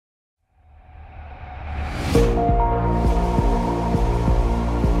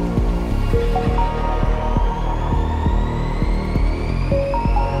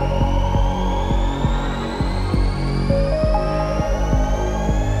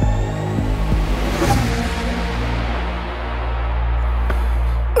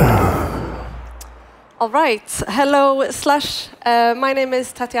All right. Hello, Slush. My name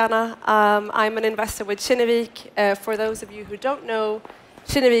is Tatiana. I'm an investor with Kinnevik. For those of you who don't know,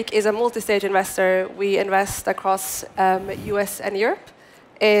 Kinnevik is a multi-stage investor. We invest across US and Europe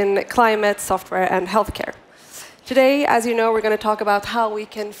in climate, software, and healthcare. Today, as you know, we're going to talk about how we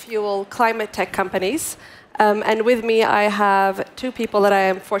can fuel climate tech companies. And with me, I have two people that I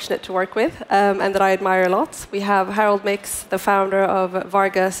am fortunate to work with and that I admire a lot. We have Harald, the founder of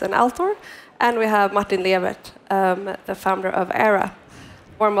Vargas and Altor. And we have Martin Lewerth, the founder of Aira.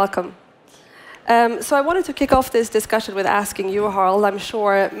 Warm welcome. So I wanted to kick off this discussion with asking you, Harald. I'm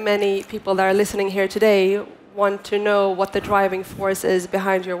sure many people that are listening here today want to know what the driving force is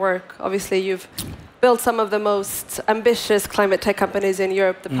behind your work. Obviously, you've built some of the most ambitious climate tech companies in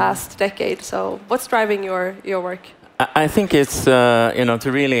Europe the past decade. So what's driving your work? I think it's to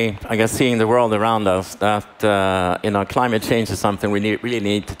really, I guess, seeing the world around us that climate change is something we really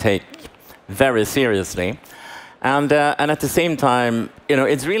need to take very seriously, and at the same time,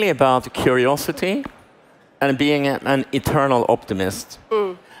 it's really about curiosity and being an eternal optimist.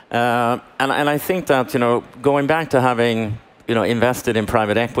 And I think that going back to having invested in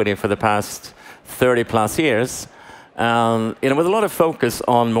private equity for the past 30+ years, with a lot of focus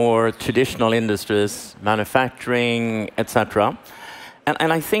on more traditional industries, manufacturing, etc.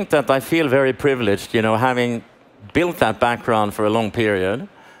 And I think that I feel very privileged, having built that background for a long period.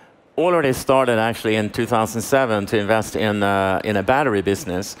 Already started actually in 2007 to invest in a battery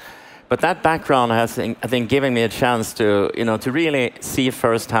business, but that background has, I think, given me a chance to really see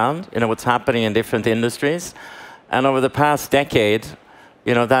firsthand what's happening in different industries, and over the past decade,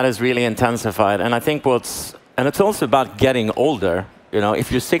 that has really intensified. And I think it's also about getting older. If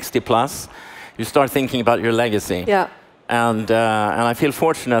you're 60+, you start thinking about your legacy. Yeah. And I feel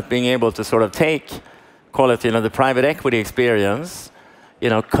fortunate being able to sort of call it the private equity experience.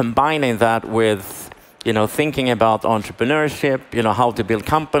 Combining that with, thinking about entrepreneurship, how to build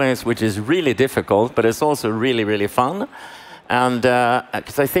companies, which is really difficult, but it's also really, really fun. And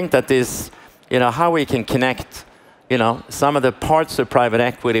because I think that this, how we can connect, some of the parts of private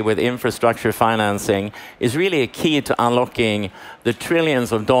equity with infrastructure financing is really a key to unlocking the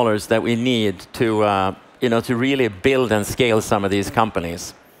trillions of dollars that we need to, to really build and scale some of these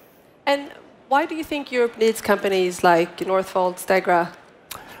companies. And why do you think Europe needs companies like Northvolt, Stegra?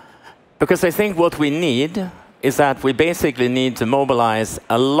 Because I think what we need is that we basically need to mobilize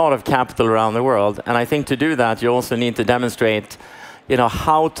a lot of capital around the world. And I think to do that, you also need to demonstrate,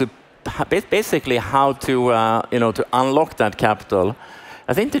 how to unlock that capital.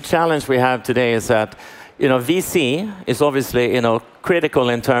 I think the challenge we have today is that, VC is obviously, critical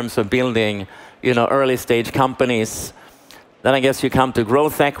in terms of building, early stage companies. Then I guess you come to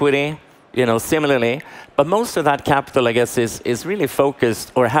growth equity. Similarly, but most of that capital, I guess, is really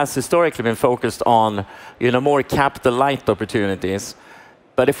focused, or has historically been focused on, more capital-light opportunities.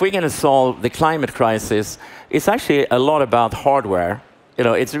 But if we're going to solve the climate crisis, it's actually a lot about hardware.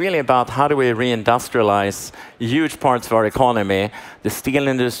 It's really about how do we reindustrialize huge parts of our economy, the steel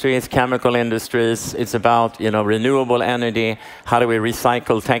industries, chemical industries. It's about, renewable energy. How do we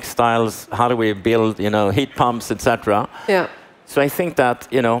recycle textiles? How do we build, heat pumps, etc. Yeah. So I think that,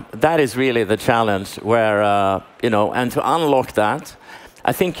 that is really the challenge where, and to unlock that,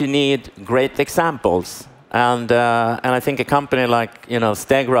 I think you need great examples. And I think a company like,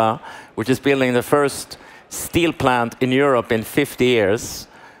 Stegra, which is building the first steel plant in Europe in 50 years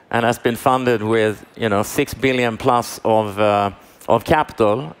and has been funded with, 6 billion plus of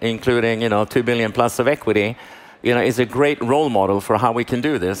capital, including, 2 billion plus of equity, is a great role model for how we can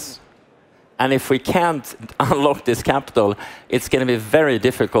do this. And if we can't unlock this capital, it's going to be very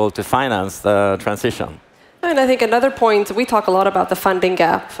difficult to finance the transition. And I think another point, we talk a lot about the funding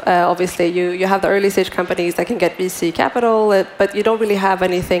gap. Obviously, you have the early stage companies that can get VC capital, but you don't really have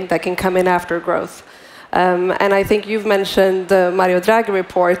anything that can come in after growth. And I think you've mentioned the Mario Draghi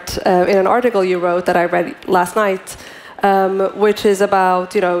report in an article you wrote that I read last night, which is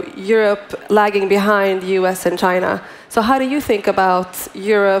about Europe lagging behind US and China. So how do you think about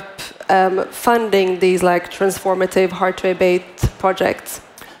Europe funding these transformative, hard-to-abate projects?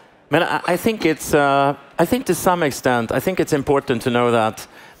 I think it's. I think to some extent, I think it's important to know that,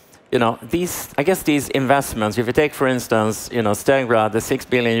 these investments. If you take, for instance, Stegra, the 6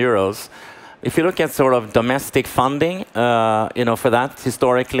 billion euros. If you look at sort of domestic funding, for that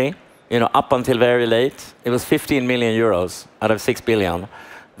historically, up until very late, it was 15 million euros out of 6 billion.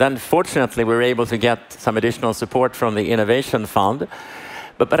 Then, fortunately, we were able to get some additional support from the Innovation Fund.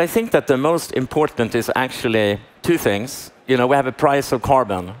 But I think that the most important is actually two things. We have a price of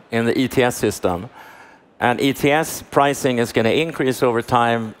carbon in the ETS system. And ETS pricing is going to increase over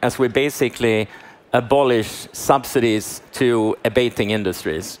time as we basically abolish subsidies to abating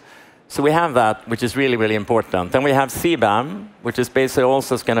industries. So we have that, which is really, really important. Then we have CBAM, which is basically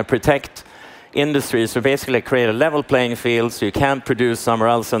also going to protect industries, so basically create a level playing field so you can't produce somewhere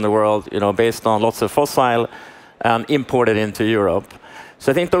else in the world, based on lots of fossil and import it into Europe.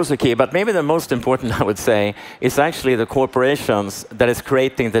 So I think those are key. But maybe the most important, I would say, is actually the corporations that is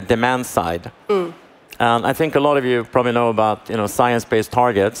creating the demand side. And I think a lot of you probably know about science-based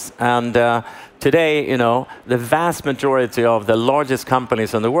targets. And today, the vast majority of the largest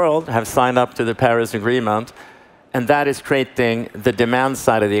companies in the world have signed up to the Paris Agreement, and that is creating the demand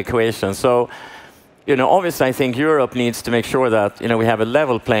side of the equation. So, obviously, I think Europe needs to make sure that we have a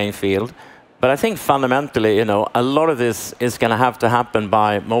level playing field. But I think fundamentally, a lot of this is going to have to happen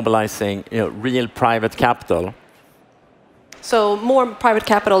by mobilizing real private capital. So more private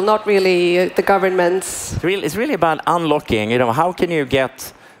capital, not really the governments. It's really about unlocking, how can you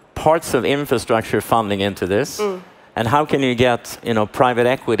get parts of infrastructure funding into this? And how can you get, private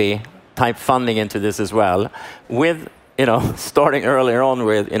equity type funding into this as well? With, starting earlier on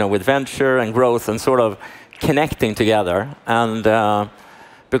with venture and growth and sort of connecting together. And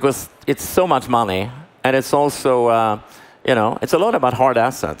because it's so much money, and it's also, it's a lot about hard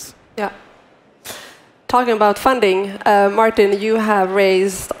assets. Yeah. Talking about funding, Martin, you have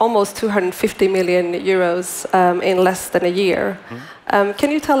raised almost 250 million euros in less than a year.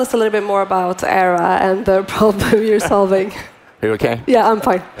 Can you tell us a little bit more about Aira and the problem you're solving? Are you okay? Yeah, I'm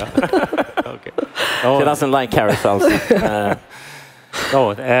fine. Okay. She doesn't like carousels.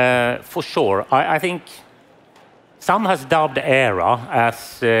 For sure. I think some has dubbed Aira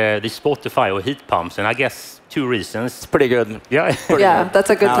as the Spotify of heat pumps, and I guess 2 reasons. It's pretty good. Yeah, yeah, that's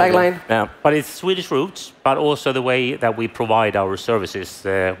a good tagline. Yeah. But it's Swedish roots, but also the way that we provide our services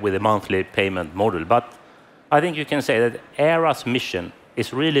with a monthly payment model. But I think you can say that Aira's mission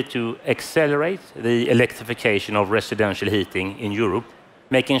is really to accelerate the electrification of residential heating in Europe,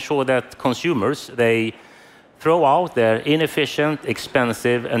 making sure that consumers, they throw out their inefficient,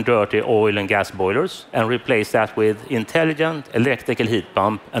 expensive and dirty oil and gas boilers and replace that with intelligent electrical heat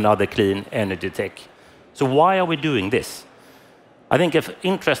pump and other clean energy tech. So why are we doing this? I think an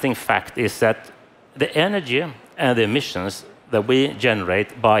interesting fact is that the energy and the emissions that we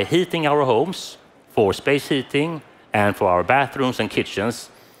generate by heating our homes for space heating and for our bathrooms and kitchens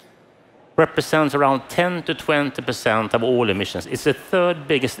represents around 10 to 20% of all emissions. It's the 3rd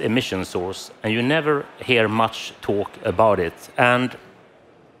biggest emission source, and you never hear much talk about it. And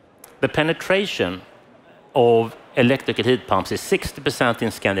the penetration of electrical heat pumps is 60%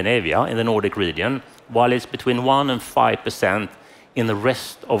 in Scandinavia, in the Nordic region, while it's between 1 and 5% in the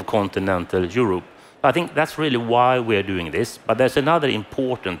rest of continental Europe. I think that's really why we're doing this. But there's another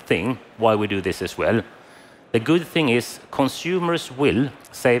important thing why we do this as well. The good thing is consumers will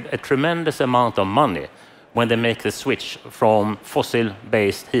save a tremendous amount of money when they make the switch from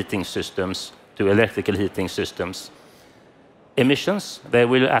fossil-based heating systems to electrical heating systems. Emissions, they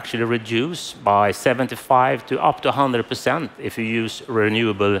will actually reduce by 75 to up to 100% if you use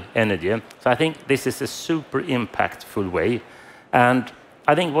renewable energy. So I think this is a super impactful way. And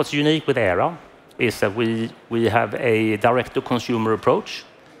I think what's unique with Aira is that we have a direct-to-consumer approach,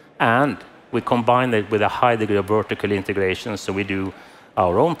 and we combine it with a high degree of vertical integration. So we do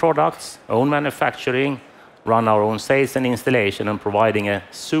our own products, own manufacturing, run our own sales and installation, and providing a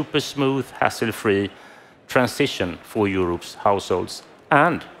super smooth, hassle-free transition for Europe's households.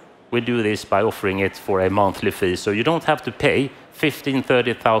 And we do this by offering it for a monthly fee. So you don't have to pay 15,000,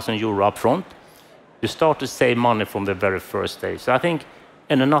 30,000 euro up front. You start to save money from the very first day. So I think,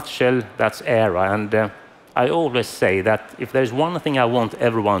 in a nutshell, that's Aira. And I always say that if there's one thing I want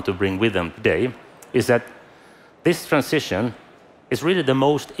everyone to bring with them today, is that this transition is really the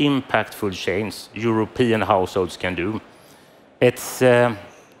most impactful change European households can do. It's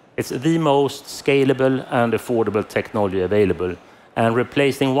the most scalable and affordable technology available. And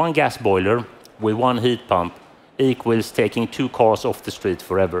replacing one gas boiler with one heat pump equals taking 2 cars off the street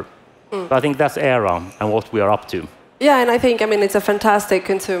forever. So I think that's Aira and what we are up to. Yeah, and I think, it's a fantastic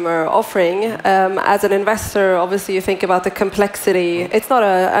consumer offering. As an investor, obviously you think about the complexity. It's not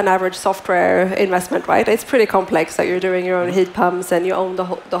an average software investment, right? It's pretty complex that you're doing your own heat pumps and you own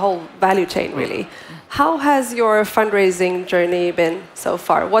the whole value chain, really. How has your fundraising journey been so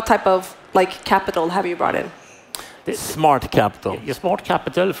far? What type of capital have you brought in? Smart capital. Smart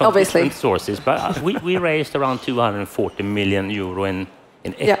capital from different sources. But we raised around 240 million euro in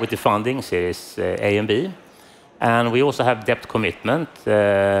equity funding, series A and B. And we also have debt commitment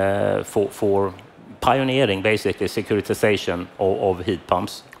for pioneering, basically, securitization of heat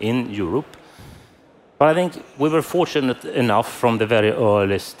pumps in Europe. But I think we were fortunate enough from the very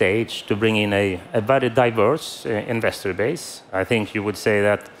early stage to bring in a very diverse investor base. I think you would say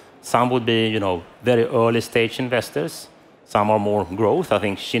that some would be, very early stage investors. Some are more growth. I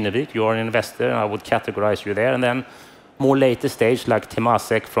think Kinnevik, you are an investor, and I would categorize you there. And then more later stage, like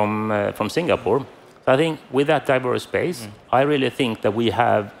Temasek from Singapore. So I think with that diverse base, I really think that we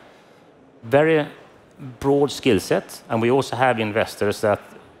have very broad skill set, and we also have investors that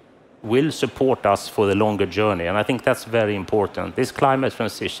will support us for the longer journey. And I think that's very important. This climate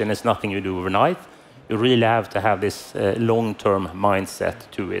transition is nothing you do overnight. You really have to have this long-term mindset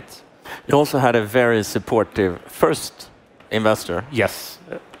to it. You also had a very supportive first investor. Yes.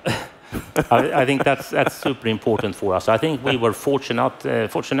 I think that's super important for us. I think we were fortunate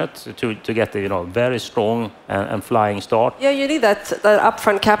to get a very strong and flying start. Yeah, you need that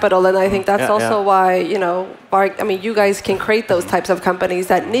upfront capital, and I think that's also why you guys can create those types of companies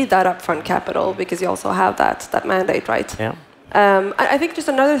that need that upfront capital because you also have that mandate, right? Yeah. I think just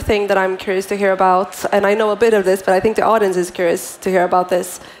another thing that I'm curious to hear about, and I know a bit of this, but I think the audience is curious to hear about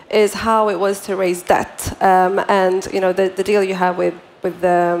this, is how it was to raise debt, and the deal you have with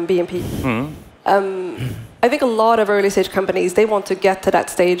the BNP. I think a lot of early stage companies, they want to get to that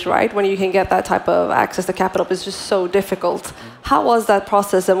stage, right? When you can get that type of access to capital, but it's just so difficult. How was that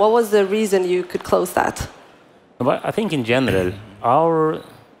process, and what was the reason you could close that? Well, I think in general, our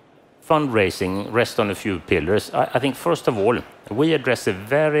fundraising rests on a few pillars. I think first of all, we address a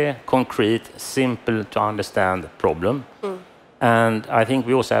very concrete, simple to understand problem. And I think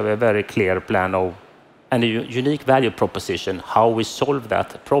we also have a very clear plan of and a unique value proposition, how we solve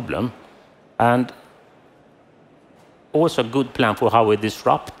that problem. And also a good plan for how we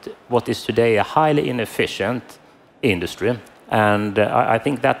disrupt what is today a highly inefficient industry. And I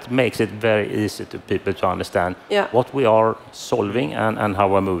think that makes it very easy to people to understand what we are solving and how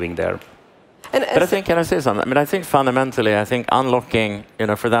we're moving there. But I think, can I say something? I mean, I think fundamentally, unlocking,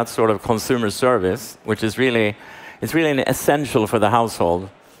 for that sort of consumer service, which is really, it's really essential for the household.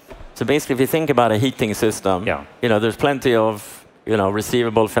 So basically, if you think about a heating system, there's plenty of,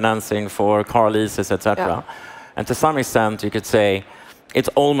 receivable financing for car leases, etc. And to some extent, you could say it's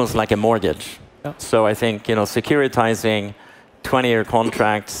almost like a mortgage. So I think, securitizing 20-year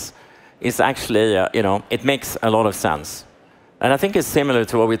contracts is actually, it makes a lot of sense. And I think it's similar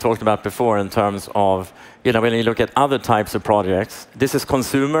to what we talked about before in terms of, when you look at other types of projects, this is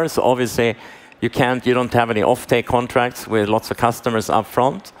consumers, so obviously you don't have any off-take contracts with lots of customers up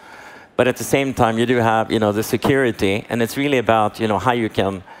front. But at the same time, you do have, the security, and it's really about, how you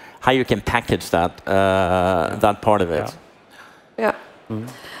can package that that part of it. Yeah.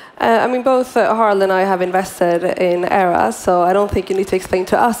 Both Harald and I have invested in Aira, so I don't think you need to explain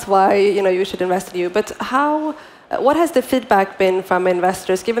to us why, you should invest in you. But what has the feedback been from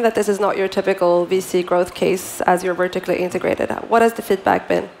investors, given that this is not your typical VC growth case as you're vertically integrated? What has the feedback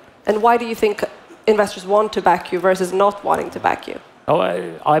been? And why do you think investors want to back you versus not wanting to back you?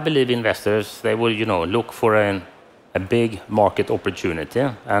 I believe investors, they will, look for a big market opportunity.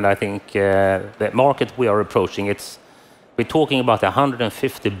 And I think the market we are approaching, we're talking about a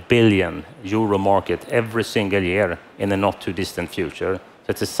 150 billion euro market every single year in the not too distant future. So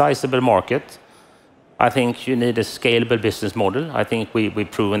it's a sizable market. I think you need a scalable business model. I think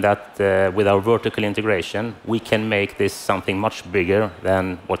we've proven that with our vertical integration, we can make this something much bigger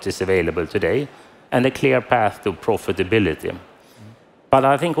than what is available today, and a clear path to profitability. But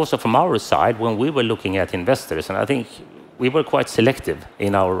I think also from our side, when we were looking at investors, and I think we were quite selective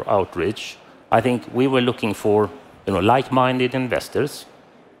in our outreach, I think we were looking for like-minded investors.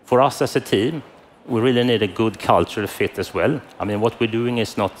 For us as a team, we really need a good cultural fit as well. I mean, what we're doing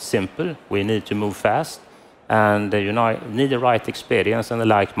is not simple. We need to move fast, and need the right experience and the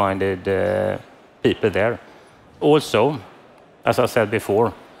like-minded people there. Also, as I said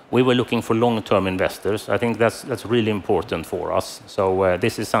before, we were looking for long-term investors. I think that's really important for us. So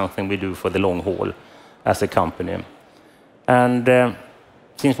this is something we do for the long haul as a company. And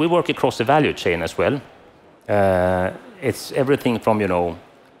since we work across the value chain as well, it's everything from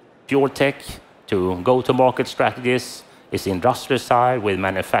pure tech to go-to-market strategies. It's the industrial side with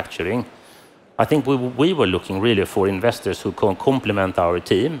manufacturing. I think we were looking really for investors who can complement our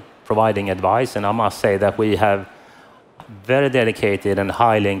team, providing advice. And I must say that we have very dedicated and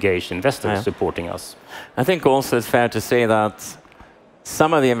highly engaged investors supporting us. I think also it's fair to say that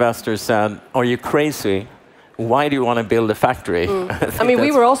some of the investors said, "Are you crazy? Why do you want to build a factory?"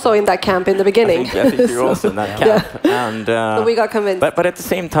 We were also in that camp in the beginning. I think you're also in that camp. And, so we got convinced. But at the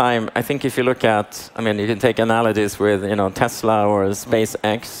same time, I think if you look at, you can take analogies with Tesla or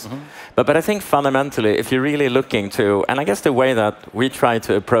SpaceX. But I think fundamentally, if you're really looking to, and I guess the way that we try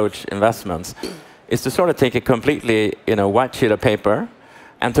to approach investments is to sort of take a completely white sheet of paper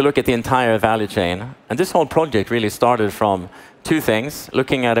and to look at the entire value chain. And this whole project really started from two things: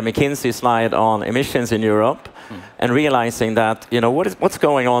 looking at a McKinsey slide on emissions in Europe and realizing that what's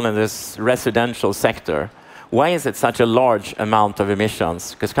going on in this residential sector. Why is it such a large amount of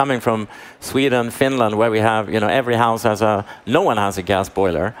emissions? Because coming from Sweden, Finland, where we have, every house has no one has a gas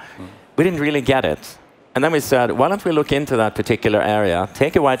boiler, we didn't really get it. And then we said, why don't we look into that particular area,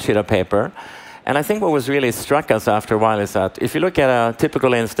 take a white sheet of paper. And I think what was really struck us after a while is that if you look at a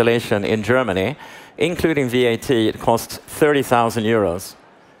typical installation in Germany, including VAT, it costs 30,000 euros.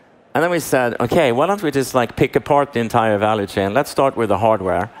 And then we said, okay, why don't we just pick apart the entire value chain? Let's start with the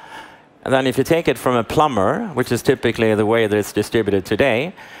hardware. And then if you take it from a plumber, which is typically the way that it's distributed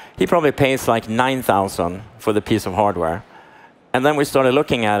today, he probably pays 9,000 for the piece of hardware. And then we started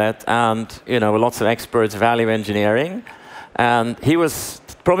looking at it, and lots of experts, value engineering. And he was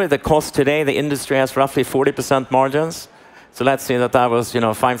probably the cost today, the industry has roughly 40% margins. So let's say that was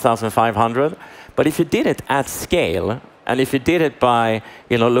 5,500. But if you did it at scale, and if you did it by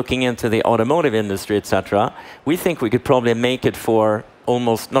looking into the automotive industry, etc., we think we could probably make it for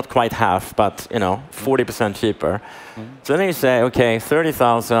almost, not quite half, but 40% cheaper. So then you say, okay,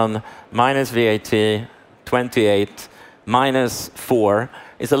 30,000 minus VAT, 28 minus 4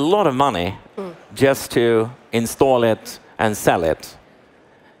 is a lot of money just to install it and sell it.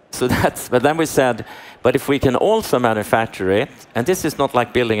 So but then we said, but if we can also manufacture it, and this is not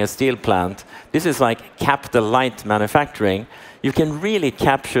like building a steel plant, this is like capital light manufacturing, you can really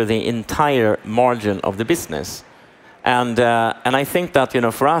capture the entire margin of the business. And I think that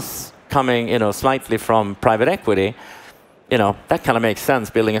for us coming slightly from private equity, that kind of makes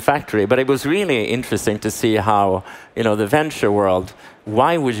sense, building a factory. But it was really interesting to see how the venture world,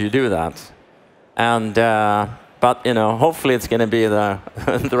 why would you do that? And but hopefully it's going to be the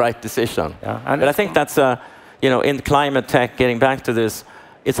right decision. Yeah. And I think that's in climate tech, getting back to this,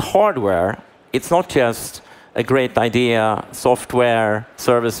 it's hardware. It's not just a great idea, software,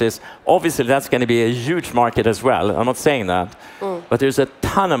 services. Obviously, that's going to be a huge market as well. I'm not saying that. But there's a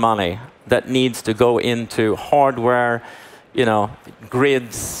ton of money that needs to go into hardware,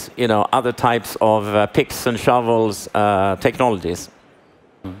 grids, other types of picks and shovels technologies.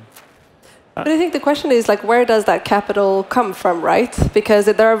 But I think the question is, where does that capital come from, right? Because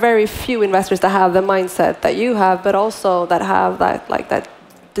there are very few investors that have the mindset that you have, but also that have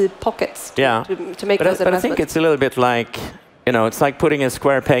the pockets to make those investments. But I think it's a little bit like, it's like putting a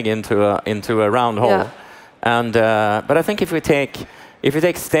square peg into a round hole. Yeah. And but I think if you take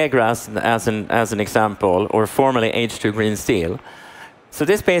Stegra as an example, or formerly H2 Green Steel, so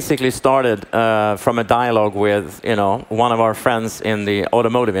this basically started from a dialogue with one of our friends in the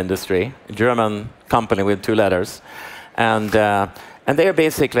automotive industry, a German company with 2 letters, and they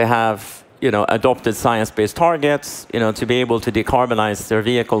basically have adopted science-based targets, to be able to decarbonize their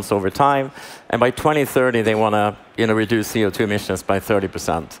vehicles over time. And by 2030, they want to, reduce CO2 emissions by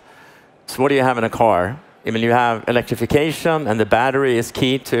 30%. So what do you have in a car? I mean, you have electrification, and the battery is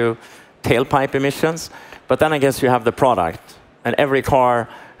key to tailpipe emissions. But then I guess you have the product. And every car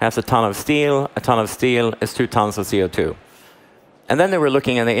has a ton of steel. A ton of steel is 2 tons of CO2. And then they were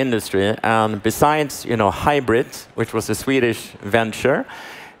looking at the industry, and besides, hybrid, which was a Swedish venture,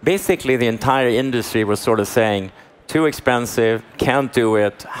 basically, the entire industry was sort of saying, too expensive, can't do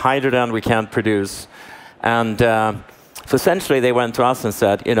it, hydrogen we can't produce. And so essentially, they went to us and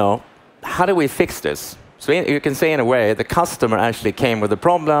said, how do we fix this? So you can say, in a way, the customer actually came with a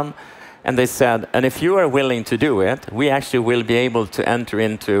problem, and they said, and if you are willing to do it, we actually will be able to enter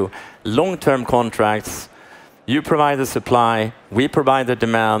into long-term contracts. You provide the supply, we provide the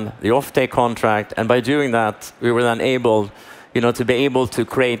demand, the off-take contract, and by doing that, we were then able to be able to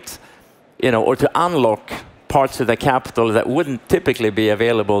create, or to unlock parts of the capital that wouldn't typically be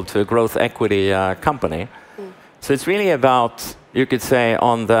available to a growth equity company. So it's really about, you could say,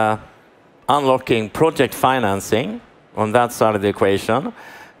 on the unlocking project financing on that side of the equation,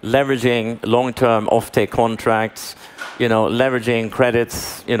 leveraging long-term off-take contracts, leveraging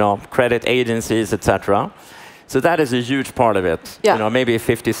credits, credit agencies, etc. So that is a huge part of it. Yeah. Maybe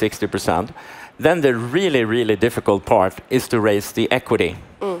 50, 60%. Then the really, really difficult part is to raise the equity,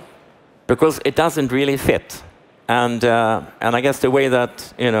 because it doesn't really fit. And I guess the way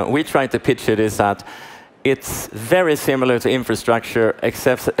that we try to pitch it is that it's very similar to infrastructure,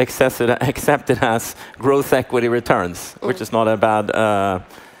 except it has growth equity returns, which is not a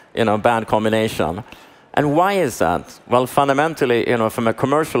bad combination. And why is that? Well, fundamentally, from a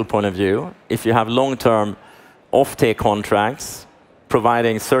commercial point of view, if you have long-term off-take contracts,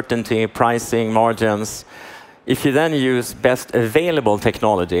 providing certainty, pricing, margins, if you then use best available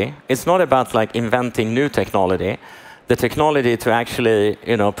technology, it's not about like inventing new technology. The technology to actually,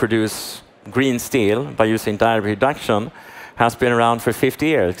 produce green steel by using direct reduction has been around for 50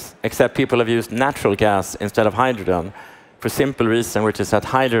 years, except people have used natural gas instead of hydrogen for simple reason, which is that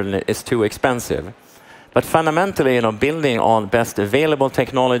hydrogen is too expensive. But fundamentally, building on best available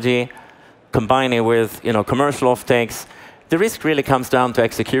technology, combining with, commercial offtakes, the risk really comes down to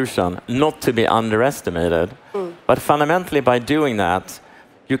execution, not to be underestimated. But fundamentally, by doing that,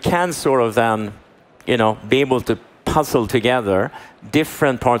 you can sort of then, be able to puzzle together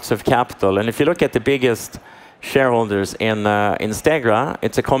different parts of capital. And if you look at the biggest shareholders in Stegra,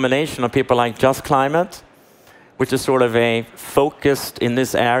 it's a combination of people like Just Climate, which is sort of a focused in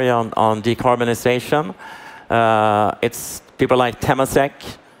this area on decarbonization. It's people like Temasek,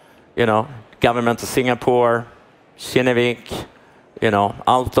 government of Singapore, Kinnevik,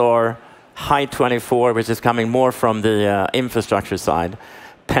 Altor, High24, which is coming more from the infrastructure side,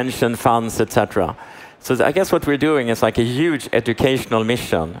 pension funds, etc. So I guess what we're doing is like a huge educational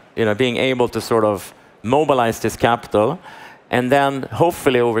mission, being able to sort of mobilize this capital, and then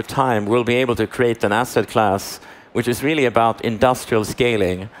hopefully over time we'll be able to create an asset class which is really about industrial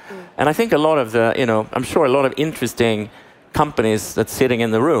scaling. And I think a lot of the, I'm sure a lot of interesting companies that's sitting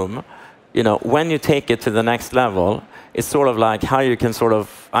in the room, when you take it to the next level, it's sort of like how you can sort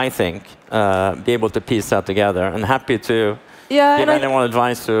of, I think, be able to piece that together. And happy to give anyone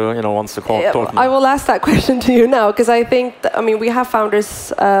advice who wants to talk to me. I will ask that question to you now, because I think, we have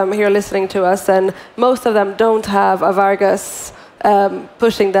founders here listening to us, and most of them don't have a Vargas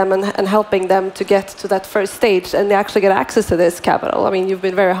pushing them and helping them to get to that first stage, and they actually get access to this capital. You've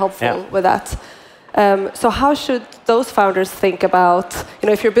been very helpful with that. So how should those founders think about,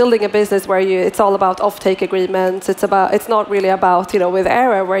 if you're building a business where it's all about offtake agreements, it's not really about, with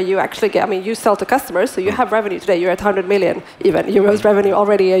Aira, where you actually get, you sell to customers, so you have revenue today. You're at 100 million even euros revenue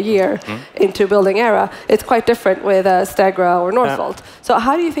already a year into building Aira. It's quite different with Stegra or Northvolt. So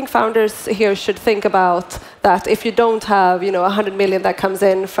how do you think founders here should think about that if you don't have, 100 million that comes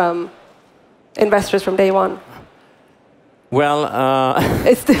in from investors from day one? Well,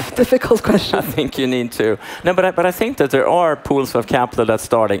 it's a difficult question. I think you need to. No, but I think that there are pools of capital that's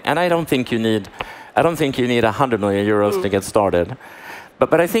starting, and I don't think you need 100 million euros to get started.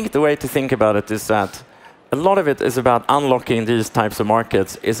 But I think the way to think about it is that a lot of it is about unlocking these types of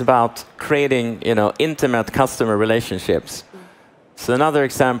markets. It's about creating, intimate customer relationships. So another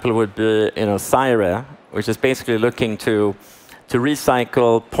example would be, Syre, which is basically looking to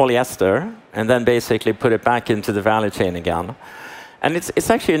recycle polyester and then basically put it back into the value chain again. And it's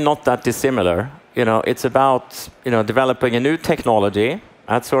actually not that dissimilar. It's about developing a new technology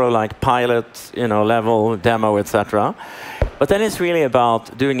at sort of like pilot level, demo, etc. But then it's really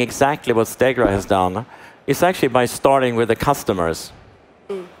about doing exactly what Stegra has done. It's actually by starting with the customers.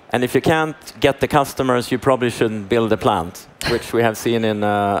 And if you can't get the customers, you probably shouldn't build a plant, which we have seen in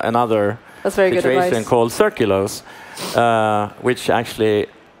another situation called Circulose, which actually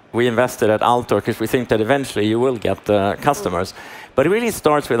we invested at Altor because we think that eventually you will get the customers. But it really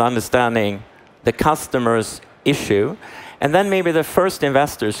starts with understanding the customer's issue. And then maybe the first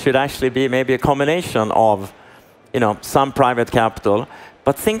investors should actually be maybe a combination of some private capital.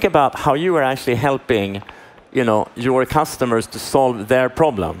 But think about how you are actually helping your customers to solve their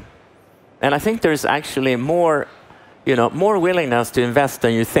problem. And I think there's actually more willingness to invest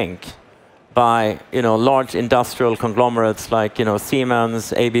than you think by large industrial conglomerates like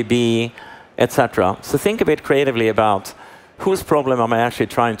Siemens, ABB, etc. So think a bit creatively about whose problem am I actually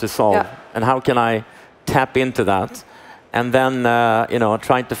trying to solve, and how can I tap into that, and then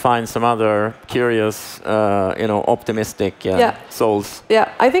trying to find some other curious, optimistic souls.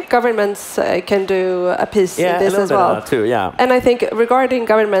 Yeah, I think governments can do a piece in this as well. Too, yeah. And I think regarding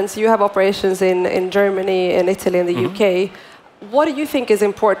governments, you have operations in Germany, in Italy, and the UK. What do you think is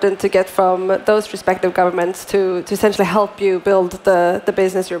important to get from those respective governments to essentially help you build the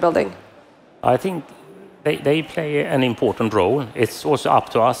business you're building? I think they play an important role. It's also up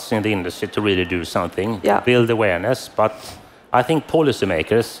to us in the industry to really do something, build awareness. But I think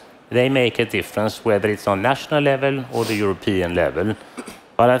policymakers, they make a difference, whether it's on national level or the European level.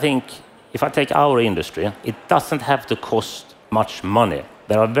 But I think if I take our industry, it doesn't have to cost much money.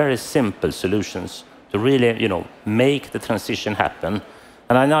 There are very simple solutions to really, make the transition happen.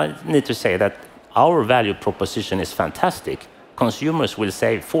 And I now need to say that our value proposition is fantastic. Consumers will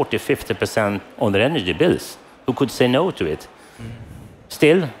save 40–50% on their energy bills. Who could say no to it?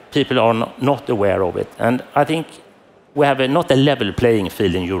 Still, people are not aware of it. And I think we have not a level playing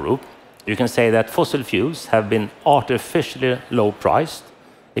field in Europe. You can say that fossil fuels have been artificially low priced.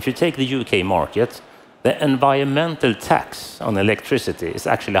 If you take the UK market, the environmental tax on electricity is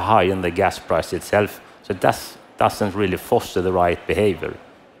actually higher than the gas price itself, so that doesn't really foster the right behavior.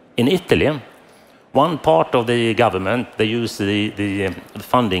 In Italy, one part of the government, they use the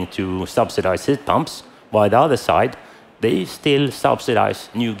funding to subsidize heat pumps, while the other side, they still subsidize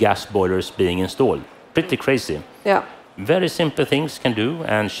new gas boilers being installed. Pretty crazy. Yeah. Very simple things can do,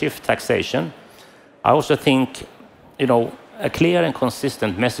 and shift taxation. I also think, a clear and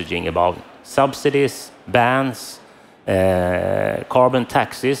consistent messaging about subsidies, bans, carbon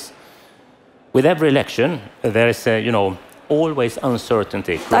taxes. With every election, there is, always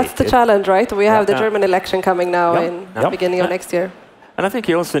uncertainty created. That's the challenge, right? We have the German election coming now in the beginning of next year. And I think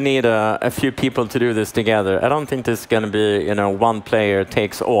you also need a few people to do this together. I don't think this is going to be, one player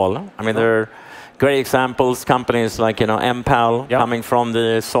takes all. I mean, there are great examples, companies like, MPAL coming from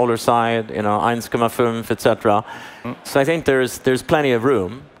the solar side, 1,5, etc. So I think there's plenty of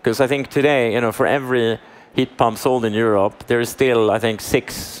room, because I think today, for every heat pump sold in Europe, there is still, I think,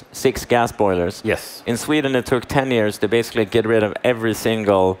 six gas boilers. Yes. In Sweden, it took 10 years to basically get rid of every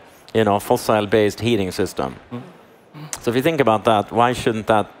single, fossil-based heating system. So if you think about that, why shouldn't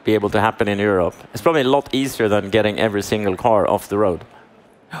that be able to happen in Europe? It's probably a lot easier than getting every single car off the road.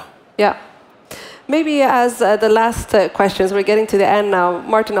 Yeah. Maybe as the last questions, we're getting to the end now.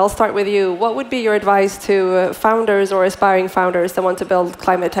 Martin, I'll start with you. What would be your advice to founders or aspiring founders that want to build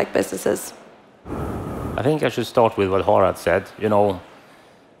climate tech businesses? I think I should start with what Harald said.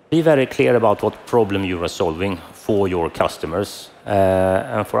 Be very clear about what problem you are solving for your customers.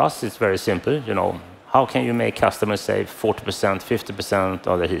 And for us, it's very simple. How can you make customers save 40%, 50%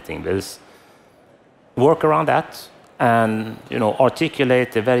 of their heating bills? Work around that and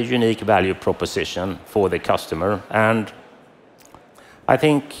articulate a very unique value proposition for the customer. And I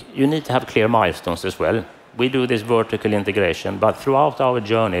think you need to have clear milestones as well. We do this vertical integration, but throughout our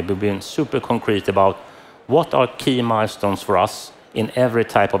journey, we've been super concrete about what are key milestones for us in every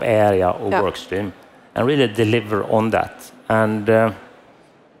type of area or work stream, and really deliver on that. And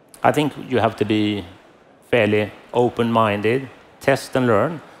I think you have to be fairly open-minded, test and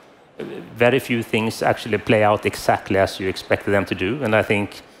learn. Very few things actually play out exactly as you expected them to do, and I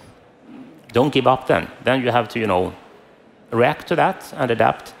think don't give up then. Then you have to, react to that and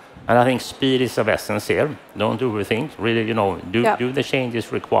adapt. And I think speed is of essence here. Don't overthink. Really, do the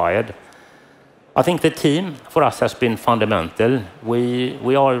changes required. I think the team for us has been fundamental.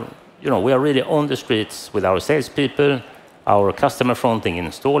 We are really on the streets with our salespeople, our customer fronting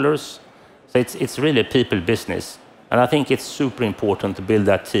installers. So it's really a people business. And I think it's super important to build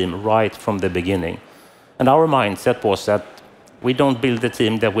that team right from the beginning. And our mindset was that we don't build the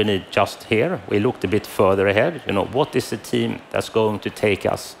team that we need just here. We looked a bit further ahead. What is the team that's going to take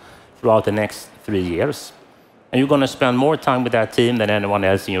us throughout the next 3 years? And you're going to spend more time with that team than anyone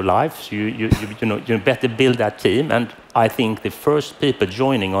else in your life. So you better build that team. And I think the first people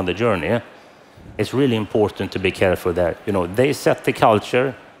joining on the journey, it's really important to be careful there. They set the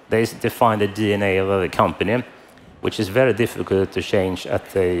culture, they define the DNA of the company, which is very difficult to change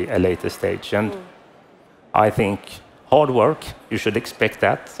at a later stage. And I think hard work, you should expect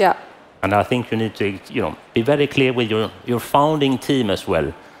that. Yeah. And I think you need to, be very clear with your founding team as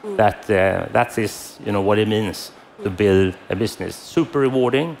well. That is, what it means to build a business. Super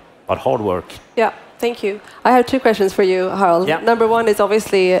rewarding, but hard work. Yeah, thank you. I have 2 questions for you, Harald. Yeah. Number 1 is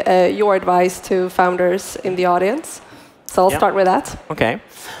obviously your advice to founders in the audience. So I'll start with that. Okay.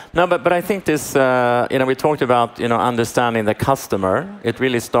 No, but I think this, we talked about, understanding the customer. It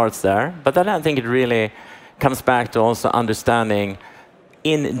really starts there. But then I think it really comes back to also understanding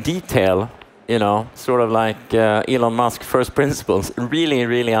in detail, sort of like Elon Musk first principles,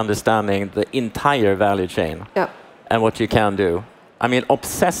 really understanding the entire value chain and what you can do. I mean,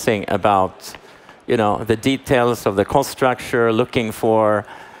 obsessing about, the details of the cost structure, looking for,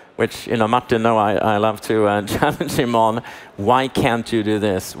 which, Martin, I love to challenge him on, why can't you do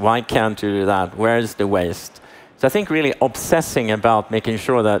this? Why can't you do that? Where is the waste? So I think really obsessing about making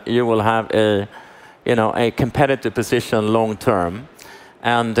sure that you will have a competitive position long term.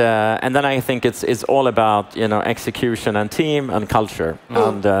 And then I think it's all about execution and team and culture.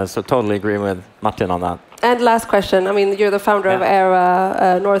 And so totally agree with Martin on that. And last question. I mean, you're the founder of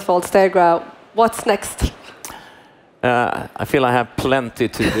Aira, Northvolt, Stegra. What's next? I feel I have plenty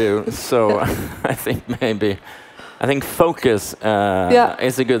to do. So I think focus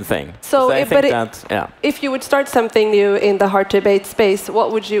is a good thing. So if you would start something new in the hard to abate space,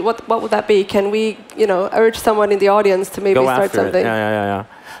 what would that be? Can we, urge someone in the audience to maybe start something? Yeah.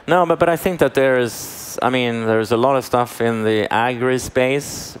 No, but I think that there's a lot of stuff in the agri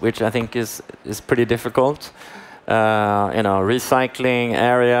space, which I think is pretty difficult. Recycling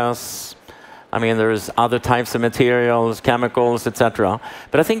areas. I mean, there's other types of materials, chemicals, etc.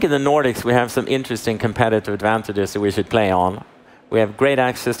 But I think in the Nordics, we have some interesting competitive advantages that we should play on. We have great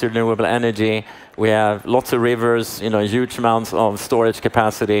access to renewable energy. We have lots of rivers, huge amounts of storage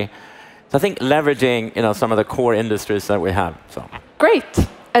capacity. So I think leveraging, some of the core industries that we have. So. Great.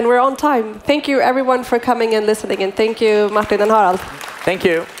 And we're on time. Thank you, everyone, for coming and listening. And thank you, Martin and Harald. Thank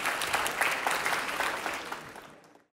you.